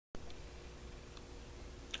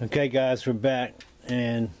Okay guys, we're back,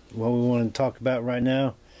 and what we want to talk about right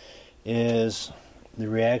now is the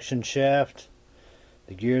reaction shaft,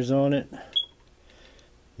 the gears on it,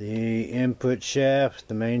 the input shaft,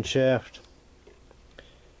 the main shaft,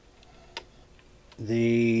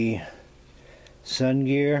 the sun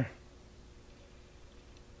gear,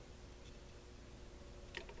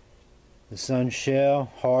 the sun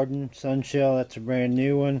shell, hardened sun shell, that's a brand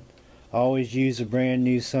new one. Always use a brand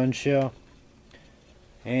new sun shell.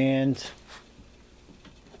 And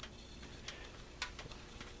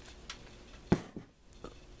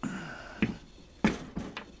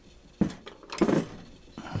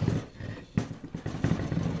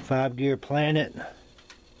five-gear planet,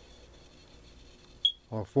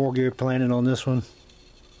 or four-gear planet on this one.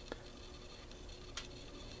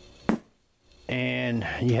 And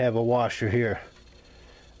you have a washer here,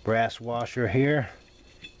 brass washer here.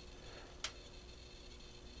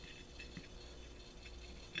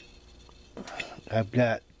 I've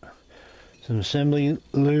got some assembly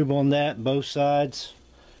lube on that, both sides,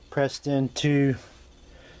 pressed into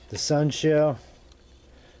the sun shell.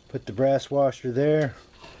 Put the brass washer there.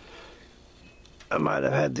 I might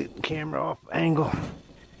have had the camera off angle.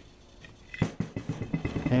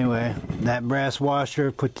 Anyway, that brass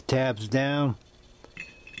washer, put the tabs down,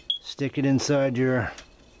 stick it inside your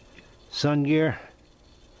sun gear.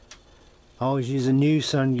 Always use a new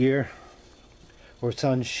sun gear or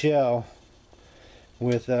sun shell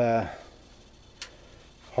with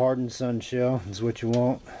hardened sun shell is what you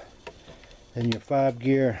want. Then your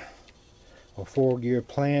 5-gear or 4-gear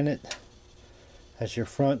planet, that's your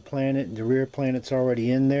front planet. The rear planet's already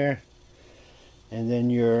in there. And then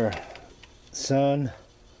your sun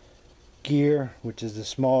gear, which is the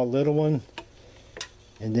small little one.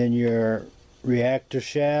 And then your reactor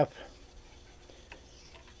shaft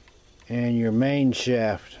and your main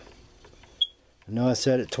shaft. I know I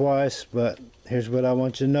said it twice, but here's what I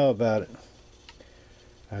want you to know about it.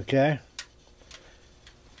 Okay?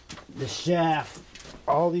 The shaft,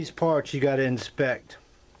 all these parts you got to inspect.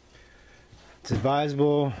 It's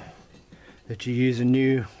advisable that you use a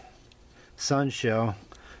new sun shell.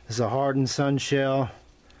 This is a hardened sun shell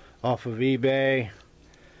off of eBay. I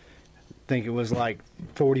think it was like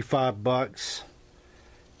 45 bucks.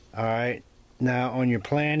 Alright, now on your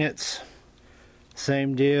planets,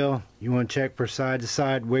 same deal. You want to check for side to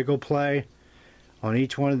side wiggle play on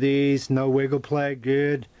each one of these. No wiggle play,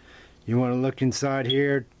 good. You want to look inside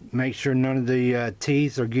here, make sure none of the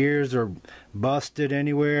teeth or gears are busted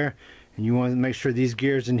anywhere. And you want to make sure these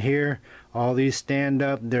gears in here, all these stand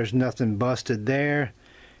up, there's nothing busted there.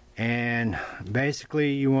 And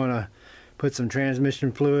basically you want to put some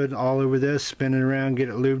transmission fluid all over this, spin it around, get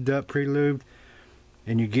it lubed up, pre-lubed.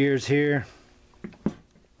 And your gears here,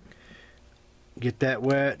 get that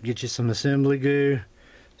wet, get you some assembly goo,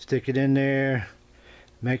 stick it in there.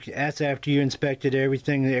 That's after you inspected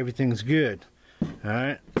everything, everything's good.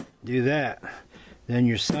 Alright, do that. Then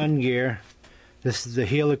your sun gear, this is the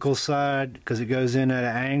helical side because it goes in at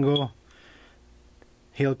an angle.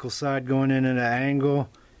 Helical side going in at an angle,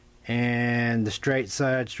 and the straight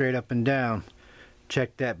side straight up and down.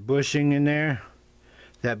 Check that bushing in there.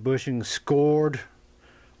 If that bushing scored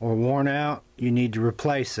or worn out, you need to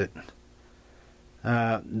replace it.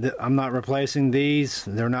 I'm not replacing these.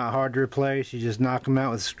 They're not hard to replace. You just knock them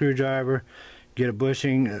out with a screwdriver, get a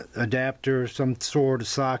bushing adapter, some sort of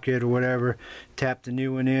socket or whatever, tap the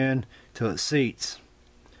new one in till it seats.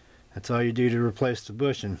 That's all you do to replace the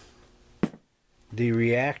bushing. The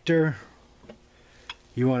reactor,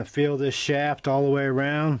 you want to feel this shaft all the way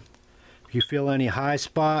around. If you feel any high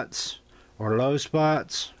spots or low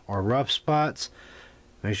spots or rough spots,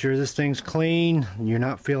 make sure this thing's clean. You're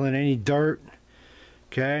not feeling any dirt.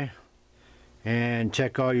 Okay, and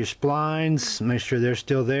check all your splines, make sure they're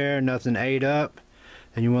still there, nothing ate up.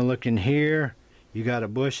 Then you want to look in here, you got a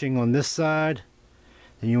bushing on this side.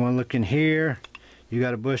 Then you want to look in here, you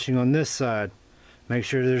got a bushing on this side. Make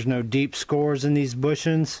sure there's no deep scores in these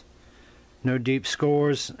bushings, no deep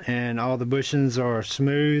scores, and all the bushings are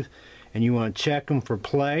smooth. And you want to check them for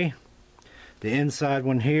play. The inside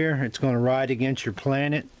one here, it's going to ride against your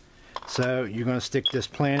planet, so you're going to stick this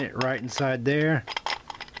planet right inside there.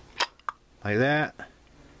 Like that.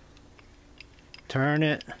 Turn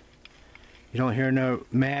it. You don't hear no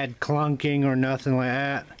mad clunking or nothing like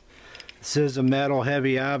that. This is a metal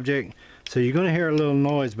heavy object, so you're going to hear a little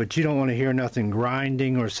noise, but you don't want to hear nothing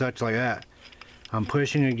grinding or such like that. I'm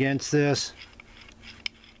pushing against this.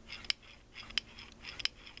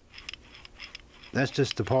 That's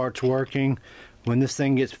just the parts working. When this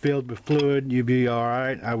thing gets filled with fluid, you'll be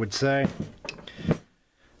alright, I would say.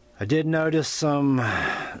 I did notice some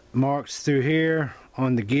marks through here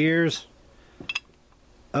on the gears.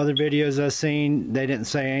 Other videos I've seen, they didn't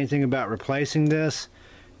say anything about replacing this.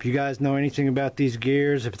 If you guys know anything about these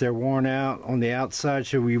gears, if they're worn out on the outside,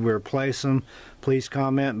 should we replace them? Please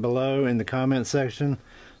comment below in the comment section.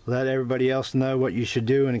 Let everybody else know what you should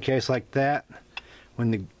do in a case like that.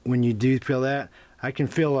 When you do feel that, I can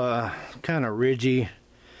feel a kind of ridgy,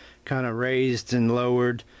 kind of raised and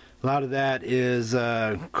lowered. A lot of that is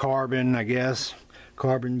carbon, I guess,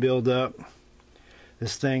 carbon buildup.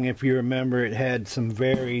 This thing, if you remember, it had some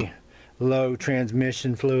very low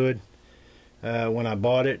transmission fluid when I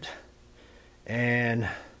bought it. And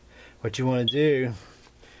what you want to do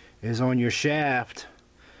is on your shaft,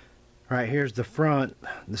 right here's the front,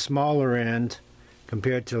 the smaller end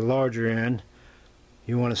compared to the larger end,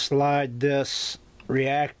 you want to slide this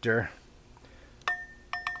reactor,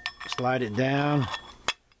 slide it down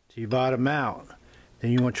till you bottom out.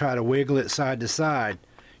 Then you want to try to wiggle it side to side.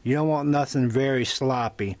 You don't want nothing very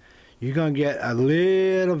sloppy. You're going to get a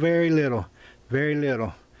little, very little,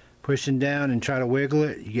 pushing down and try to wiggle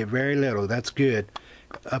it. You get very little. That's good.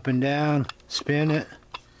 Up and down, spin it,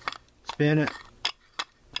 spin it,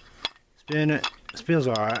 spin it. This feels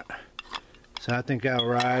alright. So I think I'll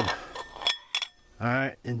ride.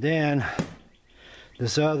 Alright, and then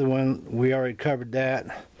this other one, we already covered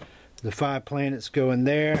that. The 5 planets go in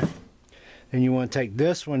there. Then you want to take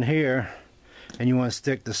this one here and you want to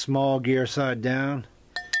stick the small gear side down.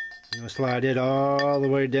 You want to slide it all the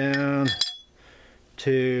way down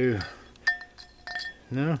to,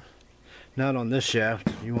 no, not on this shaft.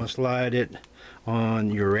 You want to slide it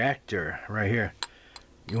on your reactor right here.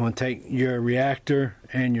 You want to take your reactor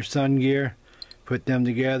and your sun gear, put them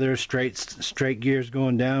together, straight gears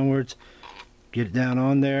going downwards, get it down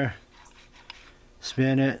on there,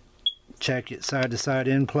 spin it, check it side to side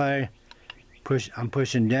in play, I'm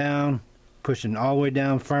pushing down, pushing all the way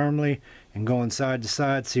down firmly and going side to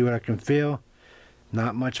side, see what I can feel.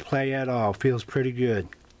 Not much play at all, feels pretty good.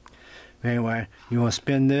 Anyway, you want to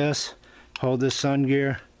spin this, hold this sun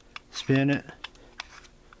gear, spin it.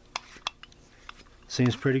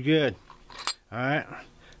 Seems pretty good. Alright,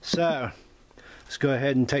 so let's go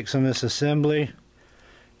ahead and take some of this assembly,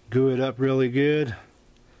 glue it up really good.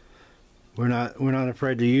 We're not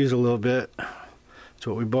afraid to use a little bit. That's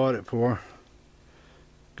what we bought it for.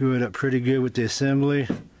 Glue it up pretty good with the assembly.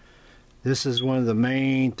 This is one of the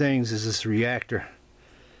main things, is this reactor,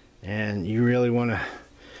 and you really want to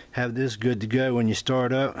have this good to go when you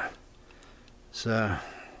start up. So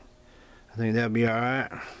I think that'll be alright.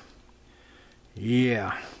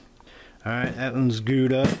 Yeah. Alright, that one's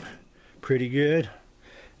glued up pretty good.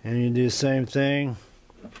 And you do the same thing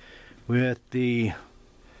with the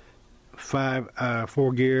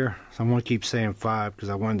 4 gear. So I'm going to keep saying 5 because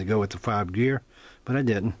I wanted to go with the 5 gear, but I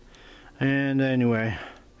didn't. And anyway,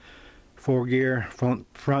 4 gear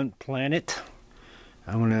front planet.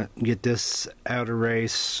 I'm going to get this outer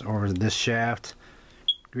race or this shaft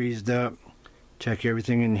greased up. Check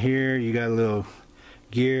everything in here. You got a little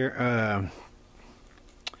gear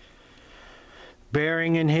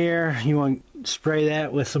bearing in here. You want to spray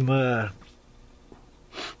that with some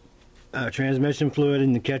transmission fluid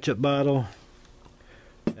in the ketchup bottle.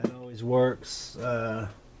 That always works.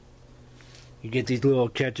 You get these little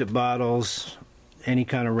ketchup bottles, any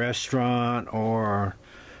kind of restaurant or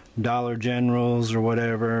Dollar Generals or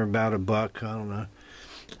whatever, about $1, I don't know.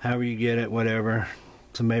 However you get it, whatever.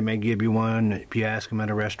 Somebody may give you one if you ask them at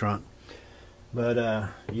a restaurant.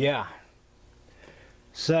 But yeah.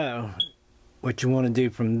 So what you want to do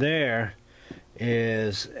from there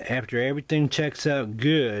is, after everything checks out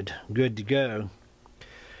good to go,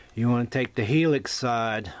 you want to take the helix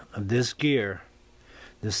side of this gear,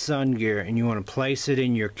 the sun gear, and you want to place it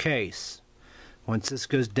in your case. Once this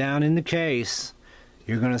goes down in the case,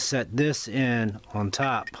 you're going to set this in on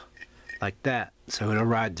top like that, so it'll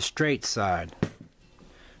ride the straight side.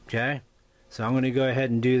 Okay, so I'm going to go ahead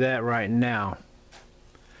and do that right now,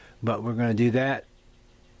 but we're going to do that,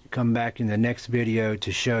 come back in the next video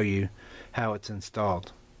to show you how it's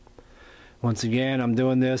installed. Once again, I'm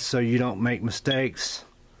doing this so you don't make mistakes,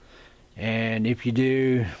 and if you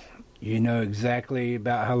do, you know exactly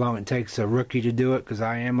about how long it takes a rookie to do it, because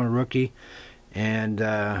I am a rookie, and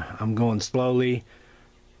I'm going slowly,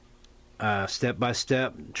 step by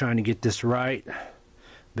step, trying to get this right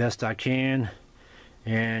best I can.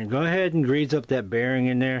 And go ahead and grease up that bearing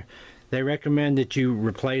in there. They recommend that you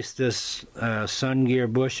replace this sun gear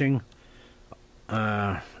bushing.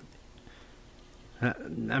 I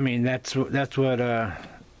mean, that's what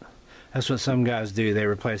some guys do. They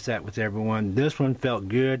replace that with everyone. This one felt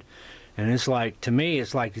good, and it's like, to me,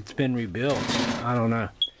 it's like it's been rebuilt. I don't know,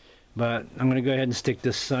 But I'm going to go ahead and stick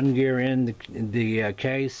this sun gear in the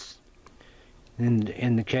case,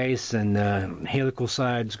 in the case, and the helical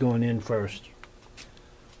side's going in first.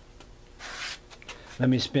 Let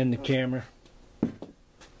me spin the camera.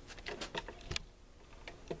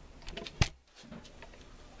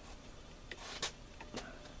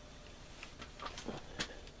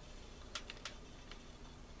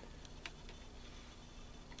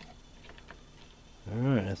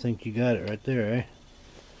 Alright, I think you got it right there, eh?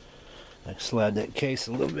 I slide that case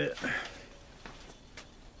a little bit.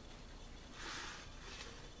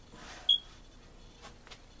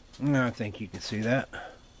 I think you can see that.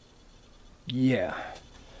 Yeah.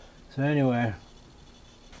 So anyway,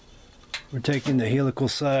 we're taking the helical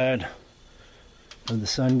side of the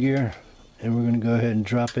sun gear and we're going to go ahead and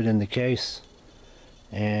drop it in the case,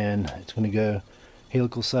 and it's going to go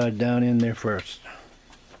helical side down in there first.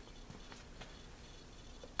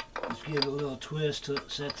 Just give it a little twist till it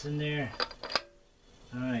sets in there.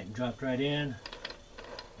 Alright, dropped right in.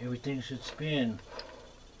 Everything should spin.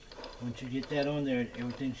 Once you get that on there,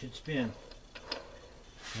 everything should spin.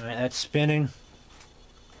 Alright, that's spinning.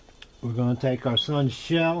 We're going to take our sun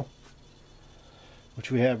shell, which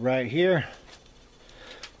we have right here.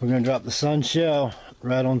 We're going to drop the sun shell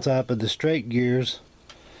right on top of the straight gears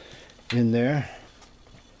in there.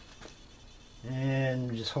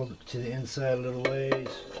 And just hold it to the inside a little ways.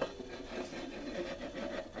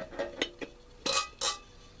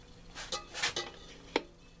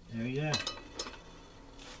 There you go.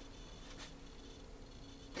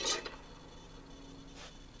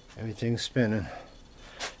 Everything's spinning.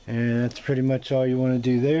 And that's pretty much all you want to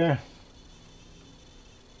do there.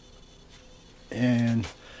 And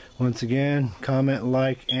once again, comment,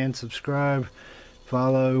 like, and subscribe.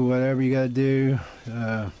 Follow, whatever you got to do.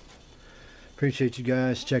 Appreciate you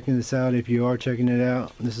guys checking this out. If you are checking it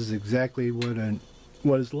out, this is exactly what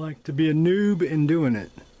it's like to be a noob in doing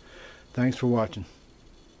it. Thanks for watching.